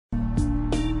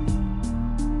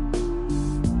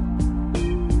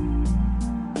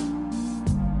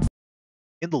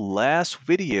In the last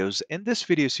videos, in this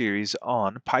video series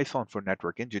on Python for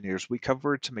network engineers, we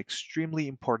covered some extremely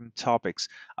important topics.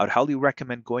 I'd highly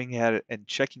recommend going ahead and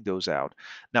checking those out.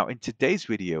 Now, in today's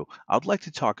video, I'd like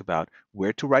to talk about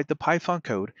where to write the Python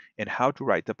code and how to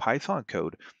write the Python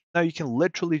code. Now, you can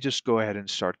literally just go ahead and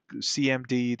start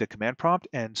CMD, the command prompt,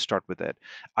 and start with it.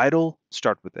 Idle,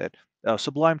 start with it.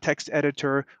 Sublime text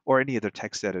editor or any other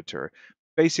text editor.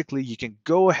 Basically, you can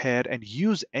go ahead and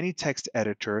use any text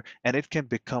editor and it can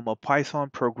become a Python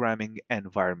programming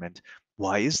environment.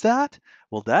 Why is that?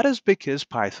 Well, that is because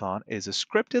Python is a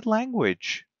scripted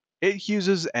language. It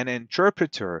uses an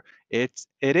interpreter. It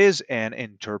is an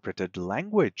interpreted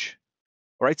language.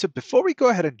 All right, so before we go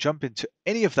ahead and jump into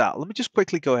any of that, let me just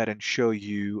quickly go ahead and show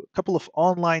you a couple of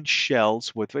online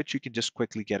shells with which you can just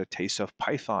quickly get a taste of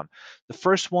Python. The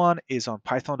first one is on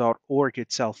python.org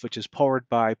itself, which is powered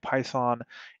by Python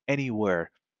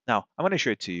Anywhere. Now, I'm going to show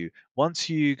it to you. Once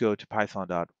you go to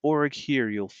python.org, here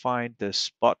you'll find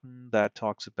this button that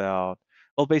talks about,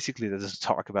 well, basically, that doesn't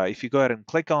talk about. If you go ahead and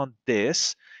click on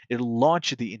this, it'll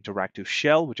launch the interactive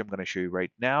shell, which I'm going to show you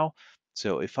right now.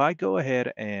 So if I go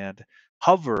ahead and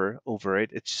hover over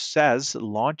it, it says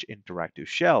launch interactive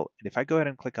shell. And if I go ahead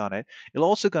and click on it, it's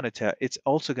also going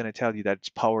to tell you that it's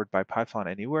powered by Python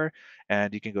Anywhere.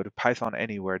 And you can go to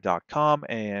pythonanywhere.com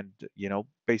and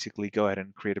basically go ahead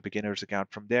and create a beginner's account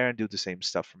from there and do the same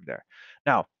stuff from there.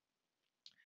 Now,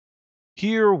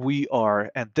 here we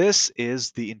are, and this is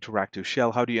the interactive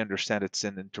shell. How do you understand it's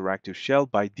an interactive shell?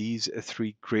 By these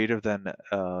three greater than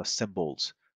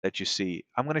symbols that you see.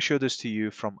 I'm going to show this to you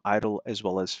from idle as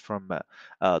well as from the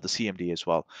CMD as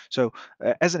well. So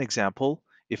as an example,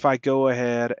 if I go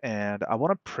ahead and I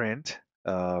want to print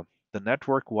the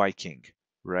network Viking,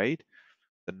 right?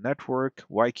 The network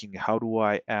Viking, how do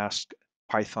I ask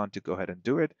Python to go ahead and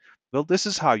do it? Well, this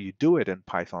is how you do it in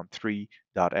Python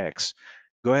 3.x.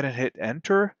 Go ahead and hit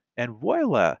enter, and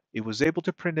voila, it was able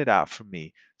to print it out for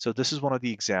me. So this is one of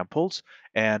the examples.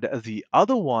 And the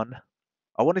other one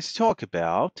I wanted to talk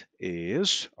about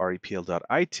is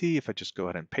repl.it. If I just go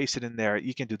ahead and paste it in there,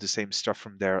 you can do the same stuff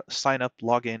from there. Sign up,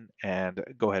 log in, and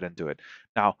go ahead and do it.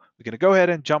 Now, we're going to go ahead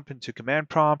and jump into command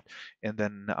prompt, and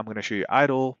then I'm going to show you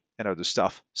idle and other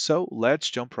stuff. So let's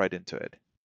jump right into it.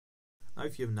 Now,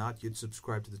 if you have not yet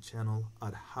subscribed to the channel,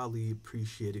 I'd highly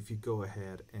appreciate if you go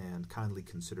ahead and kindly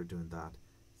consider doing that.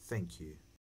 Thank you.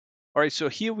 All right, so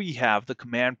here we have the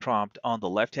command prompt on the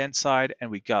left-hand side, and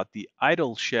we got the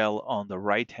idle shell on the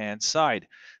right-hand side.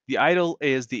 The idle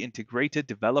is the integrated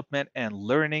development and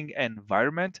learning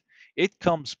environment. It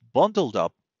comes bundled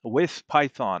up with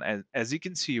Python, and as you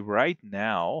can see right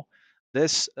now,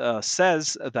 this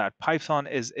says that Python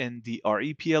is in the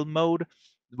REPL mode,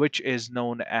 which is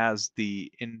known as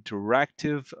the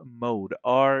interactive mode,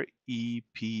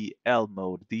 REPL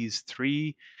mode. These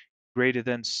three greater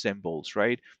than symbols,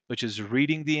 right? Which is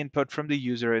reading the input from the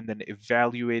user and then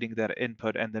evaluating that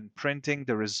input and then printing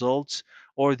the results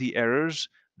or the errors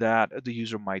that the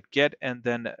user might get and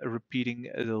then repeating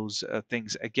those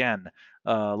things again,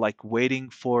 like waiting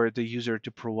for the user to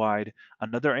provide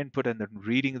another input and then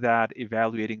reading that,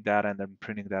 evaluating that, and then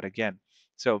printing that again.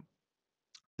 So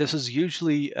this is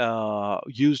usually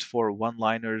used for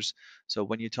one-liners. So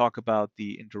when you talk about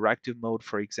the interactive mode,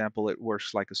 for example, it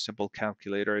works like a simple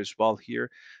calculator as well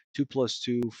here. 2 plus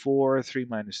 2, 4, 3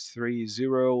 minus 3,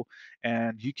 0.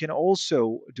 And you can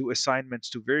also do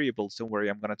assignments to variables. Don't worry,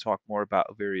 I'm going to talk more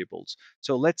about variables.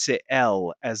 So let's say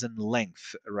L as in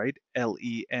length, right?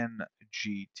 Length.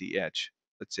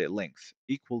 Let's say length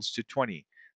equals to 20,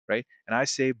 right? And I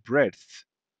say breadth,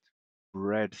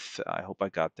 I hope I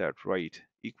got that right,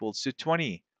 equals to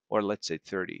 20, or let's say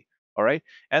 30. All right.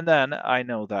 And then I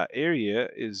know that area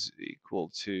is equal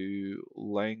to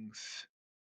length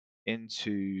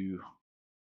into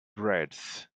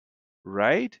breadth,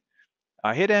 right?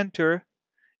 I hit enter.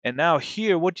 And now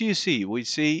here, what do you see? We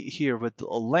see here with the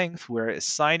length, we're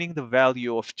assigning the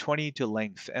value of 20 to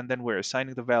length, and then we're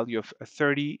assigning the value of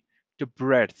 30 to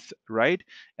breadth, right?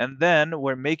 And then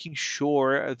we're making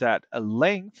sure that a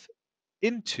length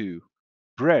into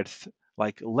breadth,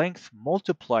 like length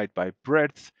multiplied by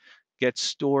breadth, gets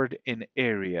stored in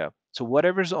area. So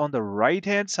whatever's on the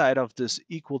right-hand side of this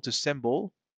equal to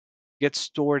symbol gets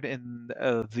stored in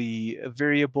the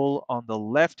variable on the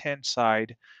left-hand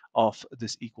side of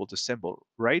this equal to symbol,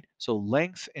 right? So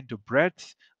length into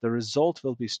breadth, the result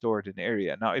will be stored in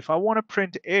area. Now, if I want to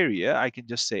print area, I can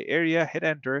just say area, hit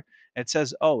enter, and it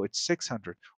says, oh, it's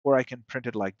 600. Or I can print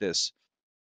it like this.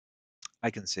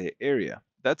 I can say area.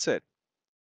 That's it,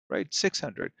 right?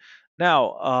 600.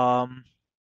 Now,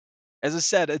 As I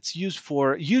said, it's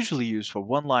usually used for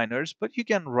one-liners, but you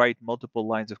can write multiple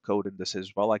lines of code in this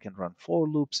as well. I can run for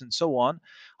loops and so on.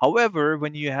 However,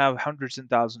 when you have hundreds and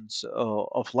thousands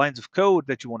of lines of code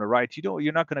that you want to write,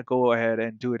 you're not going to go ahead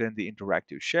and do it in the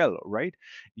interactive shell, right?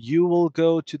 You will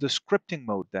go to the scripting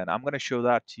mode then. I'm going to show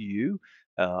that to you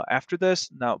after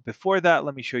this. Now, before that,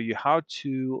 let me show you how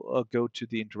to go to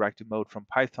the interactive mode from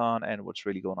Python and what's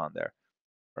really going on there.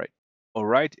 Right. All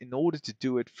right. In order to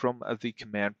do it from the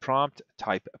command prompt,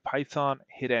 type Python,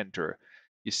 hit enter.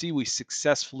 You see we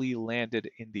successfully landed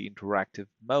in the interactive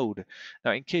mode.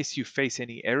 Now, in case you face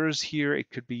any errors here, it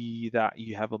could be that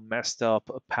you have a messed up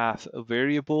path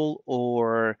variable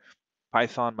or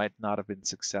Python might not have been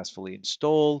successfully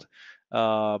installed.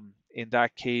 In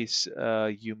that case,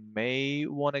 you may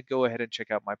want to go ahead and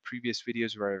check out my previous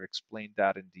videos where I've explained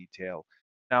that in detail.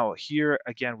 Now here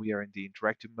again, we are in the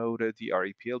interactive mode, the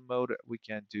REPL mode. We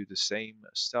can do the same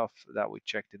stuff that we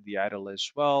checked in the idle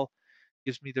as well.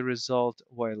 Gives me the result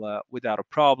while without a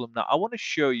problem. Now I want to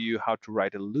show you how to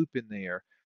write a loop in there.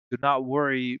 Do not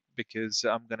worry because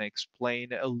I'm going to explain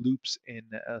loops in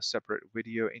a separate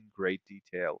video in great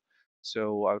detail.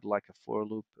 So I would like a for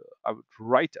loop. I would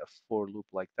write a for loop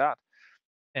like that.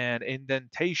 And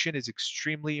indentation is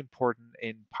extremely important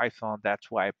in Python. That's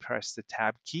why I press the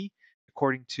tab key.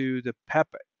 According to the PEP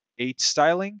 8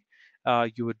 styling,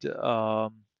 you would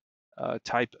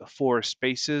type four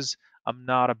spaces. I'm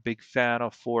not a big fan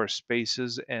of four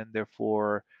spaces, and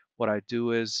therefore what I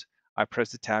do is I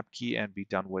press the tab key and be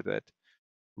done with it.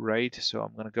 Right, so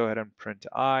I'm going to go ahead and print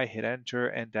I, hit enter,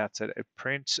 and that's it. It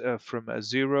prints from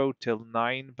 0 till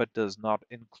 9, but does not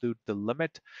include the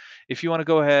limit. If you want to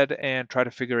go ahead and try to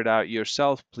figure it out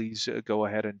yourself, please go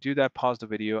ahead and do that. Pause the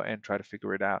video and try to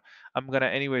figure it out. I'm going to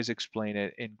anyways explain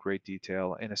it in great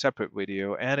detail in a separate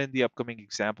video and in the upcoming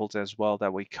examples as well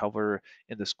that we cover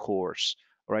in this course.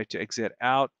 All right, to exit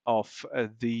out of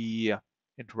the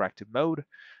interactive mode,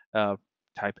 uh,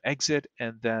 type exit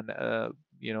and then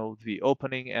the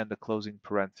opening and the closing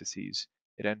parentheses.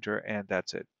 Hit enter and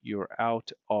that's it. You're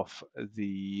out of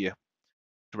the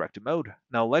directed mode.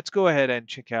 Now let's go ahead and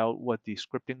check out what the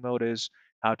scripting mode is,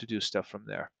 how to do stuff from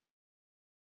there.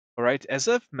 All right, as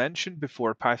I've mentioned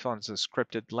before, Python is a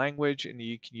scripted language and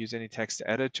you can use any text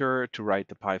editor to write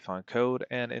the Python code.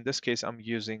 And in this case, I'm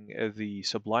using the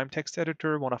Sublime text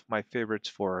editor, one of my favorites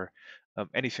for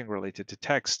anything related to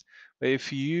text.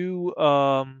 If you,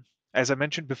 as I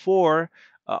mentioned before,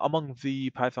 among the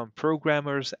Python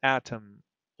programmers, Atom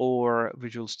or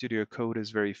Visual Studio Code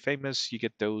is very famous. You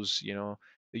get those,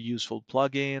 the useful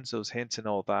plugins, those hints and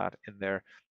all that in there.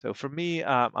 So for me,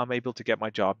 I'm able to get my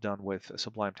job done with a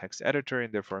Sublime Text Editor,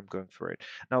 and therefore I'm going for it.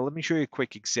 Now let me show you a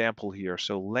quick example here.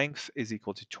 So length is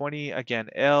equal to 20. Again,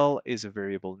 L is a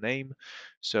variable name,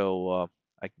 so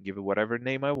I can give it whatever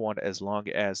name I want as long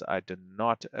as I do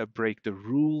not break the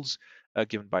rules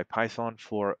given by Python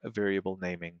for a variable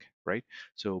naming, right?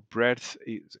 So breadth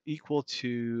is equal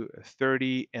to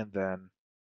 30, and then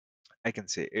I can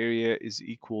say area is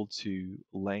equal to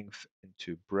length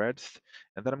into breadth.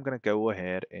 And then I'm going to go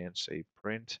ahead and say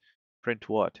print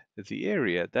what? The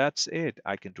area. That's it.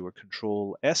 I can do a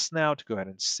control S now to go ahead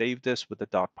and save this with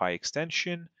the .py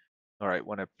extension. All right,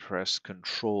 when I press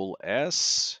control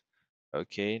S,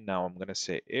 okay, now I'm going to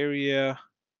say area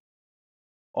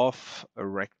of a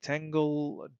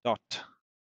rectangle dot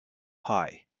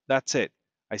Pi. That's it.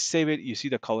 I save it, you see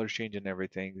the color change and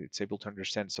everything. It's able to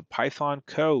understand it's a Python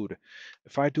code.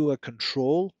 If I do a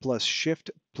control plus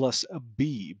shift plus a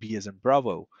B, B as in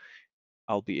Bravo,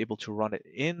 I'll be able to run it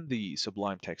in the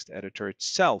Sublime Text Editor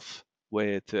itself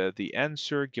with the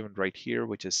answer given right here,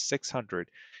 which is 600.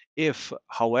 If,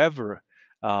 however,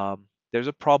 there's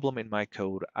a problem in my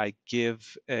code, I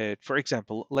give it, for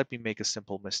example, let me make a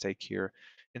simple mistake here.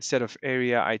 Instead of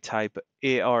area, I type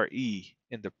ARE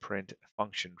in the print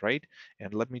function, right?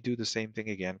 And let me do the same thing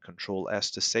again, Control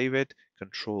S to save it,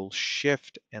 Control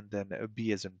Shift, and then a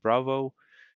B as in Bravo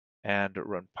and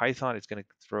run Python, it's going to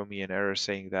throw me an error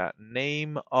saying that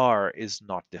name R is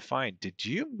not defined. Did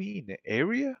you mean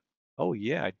area? Oh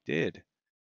yeah, I did.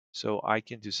 So I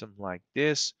can do something like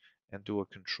this and do a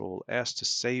control S to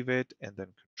save it and then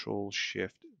control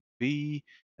shift V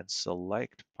and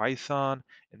select Python.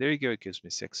 And there you go, it gives me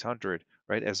 600,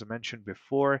 right? As I mentioned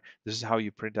before, this is how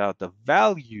you print out the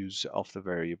values of the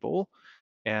variable.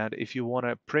 And if you want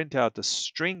to print out the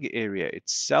string area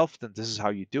itself, then this is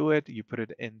how you do it. You put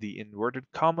it in the inverted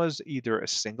commas, either a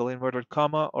single inverted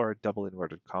comma or a double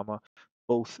inverted comma.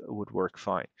 Both would work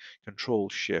fine. Control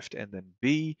Shift and then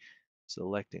B,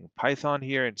 selecting Python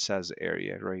here, and says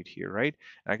area right here, right?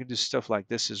 And I can do stuff like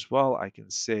this as well. I can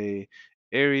say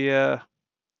area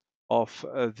of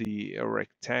the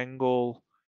rectangle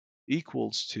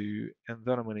equals to, and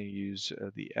then I'm going to use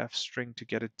the F string to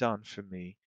get it done for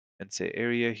me, and say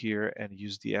area here and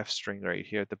use the F string right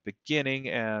here at the beginning,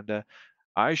 and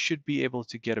I should be able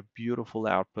to get a beautiful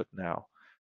output now.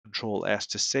 Control S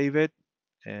to save it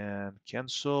and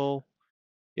cancel.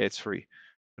 Yeah, it's free.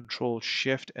 Control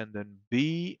Shift and then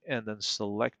B, and then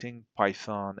selecting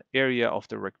Python area of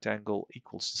the rectangle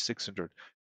equals to 600.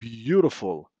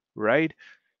 Beautiful, right?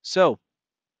 So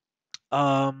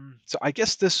so I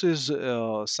guess this is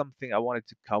something I wanted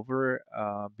to cover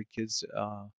because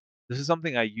this is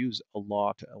something I use a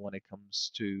lot when it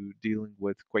comes to dealing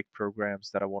with quick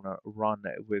programs that I want to run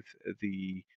with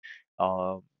the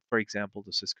uh, for example,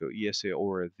 the Cisco ESA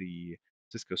or the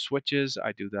Cisco switches.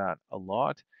 I do that a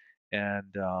lot.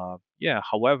 And yeah,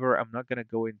 however, I'm not going to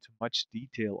go into much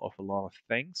detail of a lot of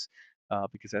things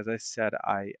because, as I said,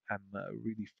 I am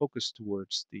really focused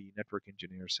towards the network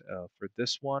engineers for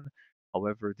this one.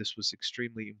 However, this was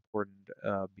extremely important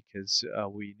because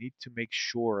we need to make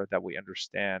sure that we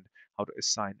understand how to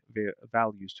assign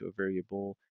values to a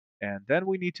variable. And then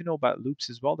we need to know about loops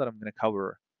as well that I'm going to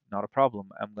cover. Not a problem.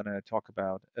 I'm going to talk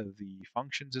about the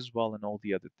functions as well and all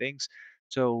the other things.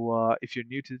 So if you're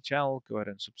new to the channel, go ahead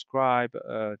and subscribe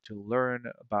to learn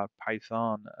about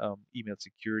Python, email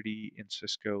security in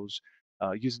Cisco's,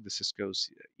 using the Cisco's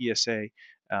ESA,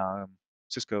 um,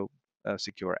 Cisco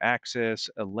Secure Access,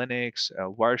 Linux,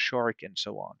 Wireshark, and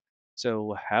so on.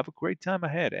 So have a great time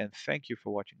ahead, and thank you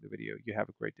for watching the video. You have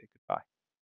a great day. Goodbye.